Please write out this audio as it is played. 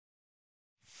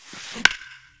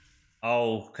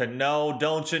Oh, Cano,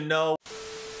 don't you know?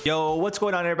 Yo, what's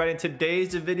going on, everybody? In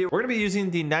today's video, we're gonna be using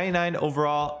the 99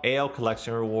 overall AL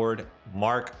collection reward,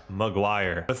 Mark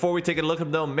McGwire. Before we take a look at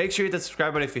them though, make sure you hit the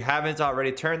subscribe button if you haven't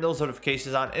already. Turn those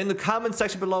notifications on. In the comment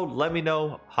section below, let me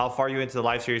know how far you into the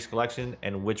live series collection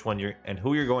and which one you're and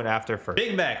who you're going after first.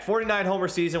 Big Mac, 49 homer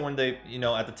season when they,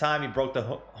 at the time he broke the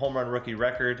home run rookie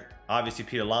record. Obviously,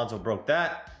 Pete Alonso broke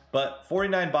that, but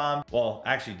 49 bomb. Well,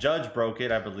 actually, Judge broke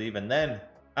it, I believe, and then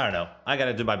I don't know. I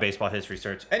gotta do my baseball history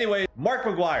search. Anyway, Mark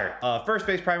McGwire, first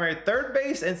base primary, third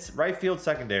base, and right field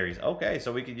secondaries. Okay,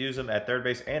 so we could use him at third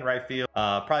base and right field.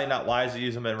 Probably not wise to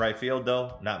use him in right field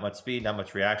though. Not much speed, not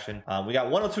much reaction. We got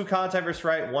 102 contact versus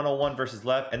right, 101 versus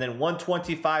left, and then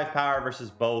 125 power versus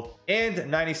both, and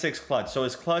 96 clutch. So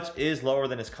his clutch is lower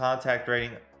than his contact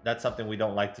rating. That's something we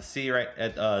don't like to see right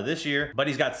at this year. But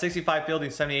he's got 65 fielding,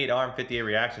 78 arm, 58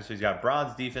 reaction. So he's got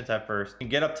bronze defense at first. He can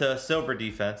get up to silver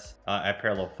defense at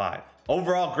parallel 5.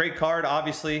 Overall, great card,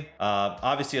 obviously.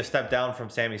 Obviously a step down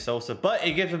from Sammy Sosa, but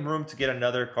it gives him room to get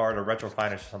another card, a retro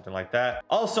finish or something like that.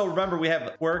 Also, remember, we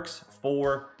have quirks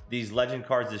for these legend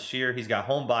cards this year. He's got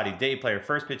homebody, day player,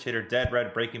 first pitch hitter, dead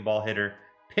red, breaking ball hitter,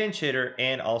 pinch hitter,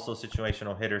 and also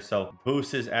situational hitter. So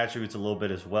boosts his attributes a little bit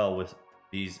as well with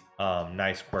these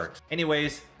nice quirks.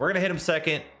 Anyways, we're gonna hit him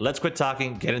second. Let's quit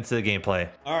talking, get into the gameplay.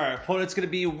 All right, opponent's gonna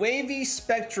be Wavy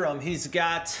Spectrum. He's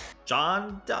got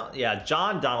John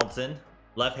Donaldson,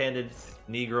 left-handed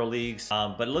Negro leagues,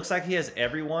 but it looks like he has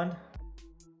everyone.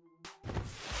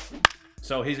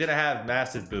 So he's gonna have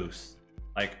massive boosts.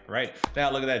 Like right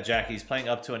now, look at that, Jackie. He's playing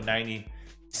up to a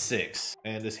 96,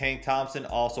 and this Hank Thompson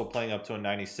also playing up to a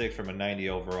 96 from a 90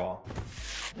 overall.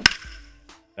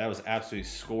 That was absolutely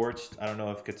scorched. I don't know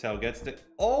if Cattell gets it.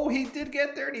 Oh, he did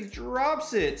get there and he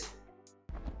drops it.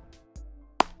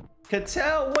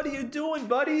 Cattell, what are you doing,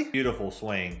 buddy? Beautiful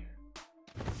swing.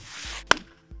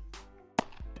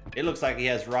 It looks like he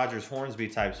has Rogers Hornsby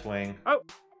type swing. Oh.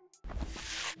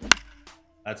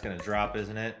 That's gonna drop,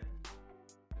 isn't it?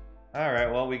 All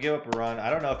right, well, we give up a run. I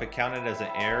don't know if it counted as an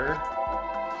error.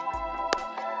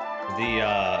 The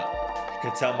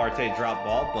Cattell Marte drop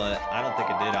ball, but I don't think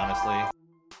it did, honestly.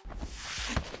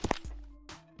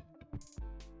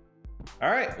 All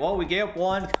right, well, we gave up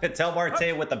one. Cattell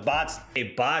Marte with the bots,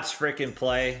 a botch freaking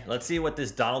play. Let's see what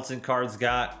this Donaldson card's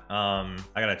got. I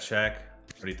gotta check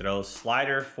what he throws.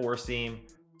 Slider, four seam,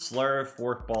 slurve,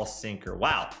 forkball, sinker.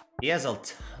 Wow, he has a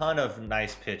ton of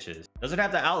nice pitches. Doesn't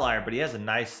have the outlier, but he has a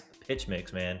nice pitch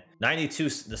mix, man. 92,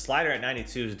 the slider at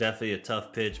 92 is definitely a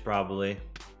tough pitch, probably.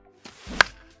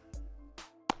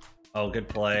 Oh, good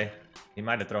play. He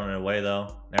might have thrown it away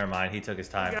though. Never mind, he took his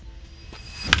time.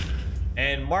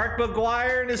 And Mark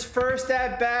McGwire in his first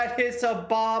at-bat hits a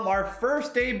bomb. Our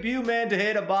first debut man to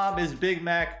hit a bomb is Big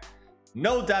Mac.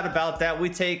 No doubt about that. We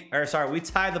tie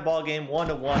the ball game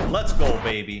 1-1. Let's go,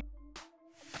 baby.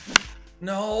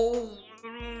 No.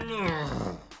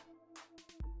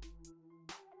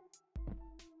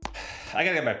 I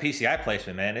gotta get my PCI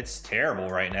placement, man. It's terrible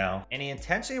right now. And he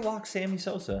intentionally walks Sammy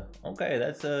Sosa. Okay,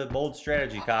 that's a bold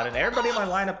strategy, Cotton. Everybody in my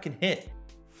lineup can hit.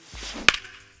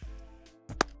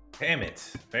 Damn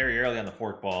it. Very early on the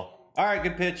fork ball. All right,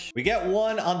 good pitch. We get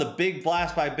one on the big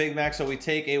blast by Big Mac, so we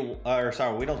take a,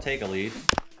 we don't take a lead.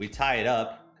 We tie it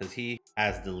up because he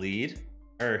has the lead.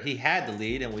 Or he had the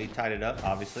lead and we tied it up,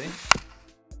 obviously.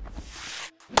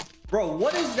 Bro,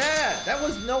 what is that? That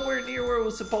was nowhere near where it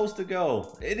was supposed to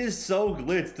go. It is so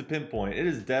blitzed to pinpoint. It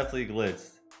is definitely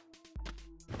blitzed.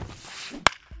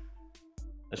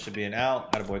 That should be an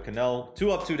out. Attaboy Cano. 2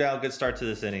 up, 2 down. Good start to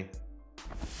this inning.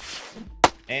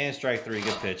 And strike 3,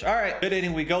 good pitch. All right, good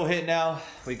inning. We go hit now.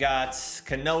 We got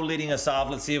Cano leading us off.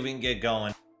 Let's see if we can get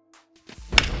going.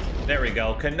 There we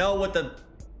go. Cano with the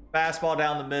fastball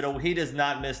down the middle. He does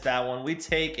not miss that one. We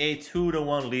take a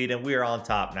 2-1 lead, and we are on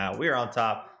top now. We are on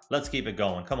top. Let's keep it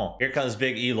going. Come on. Here comes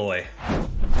Big Eloy.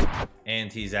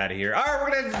 And he's out of here. All right,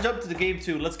 we're going to have to jump to the game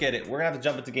 2. Let's get it. We're going to have to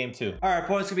jump into game 2. All right,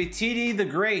 opponent's going to be TD the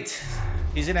Great.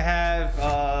 He's gonna have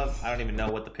I don't even know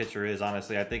what the pitcher is,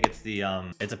 honestly. I think it's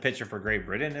the it's a pitcher for Great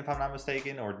Britain, if I'm not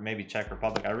mistaken, or maybe Czech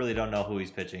Republic. I really don't know who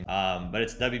he's pitching. But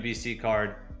it's WBC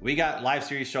card. We got live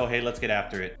series show. Hey, let's get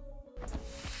after it.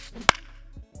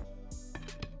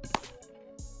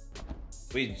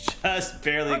 We just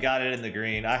barely got it in the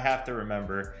green. I have to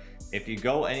remember, if you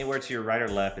go anywhere to your right or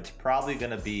left, it's probably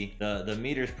gonna be the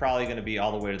meter's probably gonna be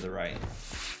all the way to the right.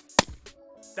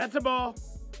 That's a ball.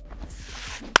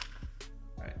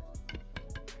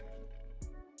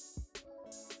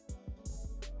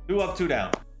 2 up, 2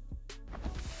 down.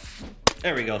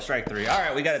 There we go, strike 3. All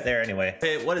right, we got it there anyway.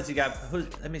 Hey, what does he got?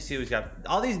 Let me see who he's got.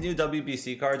 All these new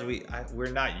WBC cards,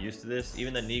 we're not used to this.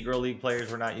 Even the Negro League players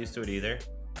were not used to it either.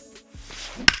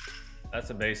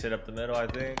 That's a base hit up the middle, I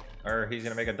think. Or he's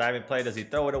gonna make a diving play. Does he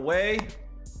throw it away?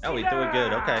 Oh, he threw it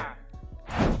good. Okay.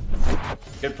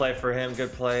 Good play for him.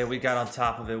 Good play. We got on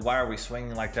top of it. Why are we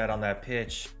swinging like that on that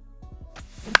pitch?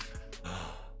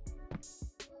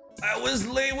 I was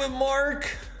late with Mark.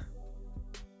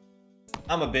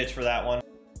 I'm a bitch for that one.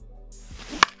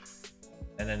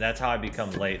 And then that's how I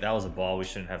become late. That was a ball. We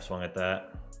shouldn't have swung at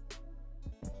that.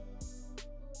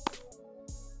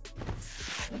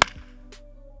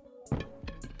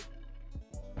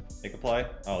 Make a play.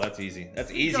 Oh, that's easy.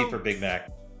 That's easy for Big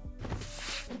Mac.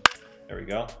 There we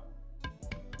go.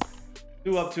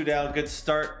 2 up, 2 down. Good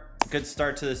start. Good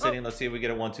start to this inning. Let's see if we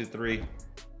get a 1, 2, 3.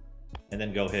 And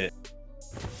then go hit.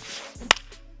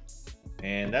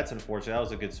 And that's unfortunate. That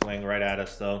was a good swing right at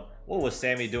us, though. What was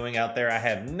Sammy doing out there? I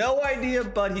have no idea,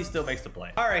 but he still makes the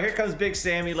play. All right, here comes Big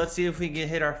Sammy. Let's see if we can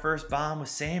hit our first bomb with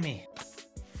Sammy.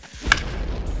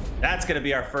 That's going to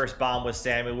be our first bomb with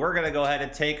Sammy. We're going to go ahead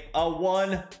and take a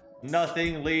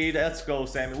 1-0 lead. Let's go,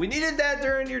 Sammy. We needed that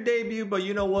during your debut, but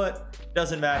you know what?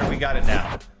 Doesn't matter. We got it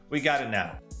now. We got it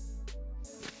now.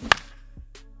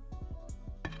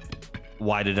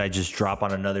 Why did I just drop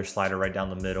on another slider right down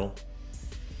the middle?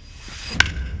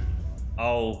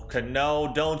 Oh,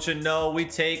 Cano, don't you know? We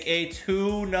take a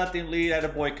 2-0 lead.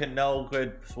 Attaboy Cano.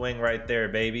 Good swing right there,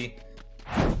 baby.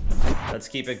 Let's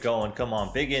keep it going. Come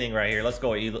on, big inning right here. Let's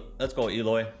go,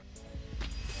 Eloy.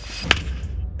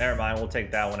 Never mind, we'll take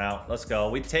that one out. Let's go.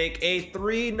 We take a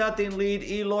 3-0 lead.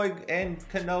 Eloy and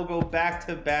Cano go back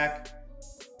to back.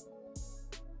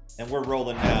 And we're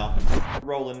rolling now.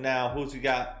 Rolling now. Who's we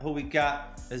got? Who we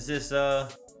got? Is this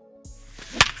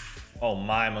oh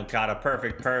my Makata.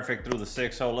 Perfect through the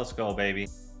 6 hole. Let's go, baby.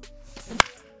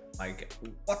 My God.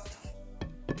 What?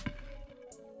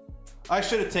 I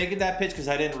should have taken that pitch because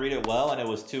I didn't read it well and it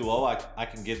was 2-0. I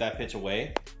can give that pitch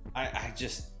away. I'm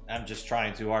just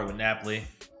trying too hard with Napoli.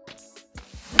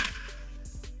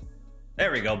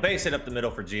 There we go. Base hit up the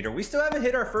middle for Jeter. We still haven't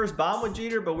hit our first bomb with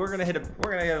Jeter, but we're gonna hit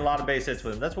a lot of base hits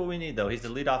with him. That's what we need, though. He's the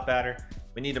leadoff batter.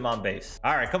 We need him on base.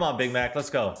 All right, come on, Big Mac. Let's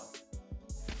go.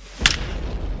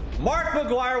 Mark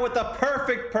McGwire with the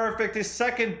perfect, his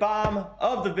second bomb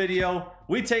of the video.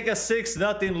 We take a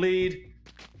 6-0 lead.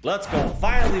 Let's go.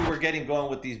 Finally, we're getting going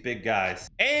with these big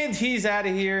guys. And he's out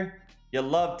of here. You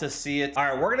love to see it. All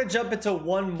right, we're going to jump into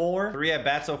one more. 3 at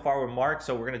bat so far with Mark,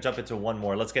 so we're going to jump into one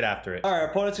more. Let's get after it. All right, our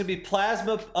opponent's going to be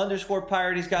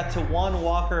Plasma_Pirate. He's got Tawan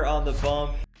Walker on the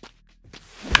bump.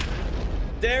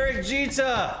 Derek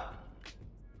Jeter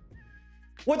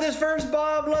with his first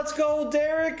bomb. Let's go,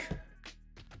 Derek.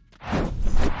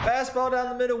 Fastball down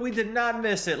the middle. We did not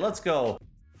miss it. Let's go.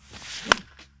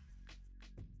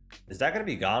 Is that going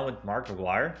to be gone with Mark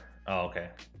McGwire? Oh, okay.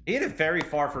 He hit it very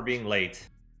far for being late.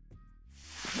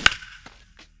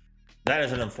 That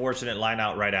is an unfortunate line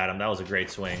out right at him. That was a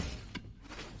great swing.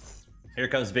 Here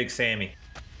comes Big Sammy.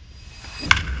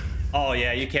 Oh,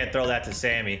 yeah, you can't throw that to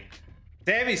Sammy.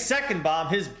 Sammy's second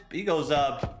bomb. He goes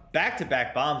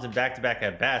back-to-back bombs and back-to-back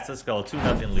at-bats. Let's go.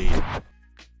 2-0 lead.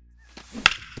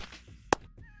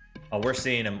 Oh, we're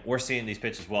seeing him. We're seeing these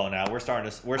pitches well now. We're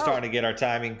starting to get our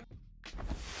timing.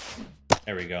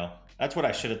 There we go. That's what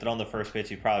I should have thrown the first pitch.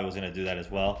 He probably was going to do that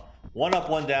as well. 1 up,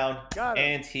 1 down,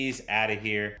 and he's out of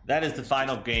here. That is the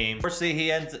final game. Unfortunately,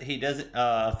 he doesn't.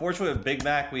 Unfortunately, with Big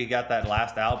Mac, we got that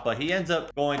last out, but he ends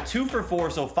up going 2 for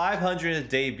 4, so 500 in his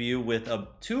debut with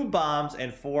 2 bombs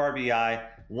and 4 RBI.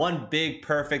 1 big,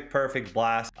 perfect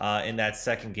blast in that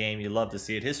second game. You love to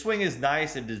see it. His swing is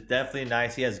nice. It is definitely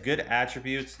nice. He has good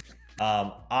attributes.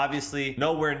 Obviously,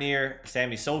 nowhere near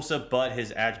Sammy Sosa, but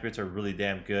his attributes are really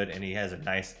damn good, and he has a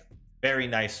nice, very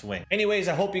nice swing. Anyways,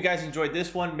 I hope you guys enjoyed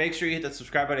this one. Make sure you hit that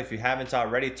subscribe button if you haven't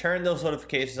already. Turn those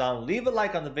notifications on. Leave a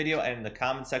like on the video and in the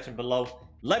comment section below.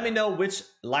 Let me know which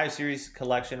live series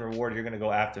collection reward you're going to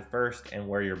go after first and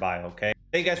where you're buying, okay?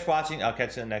 Thank you guys for watching. I'll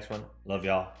catch you in the next one. Love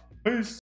y'all. Peace.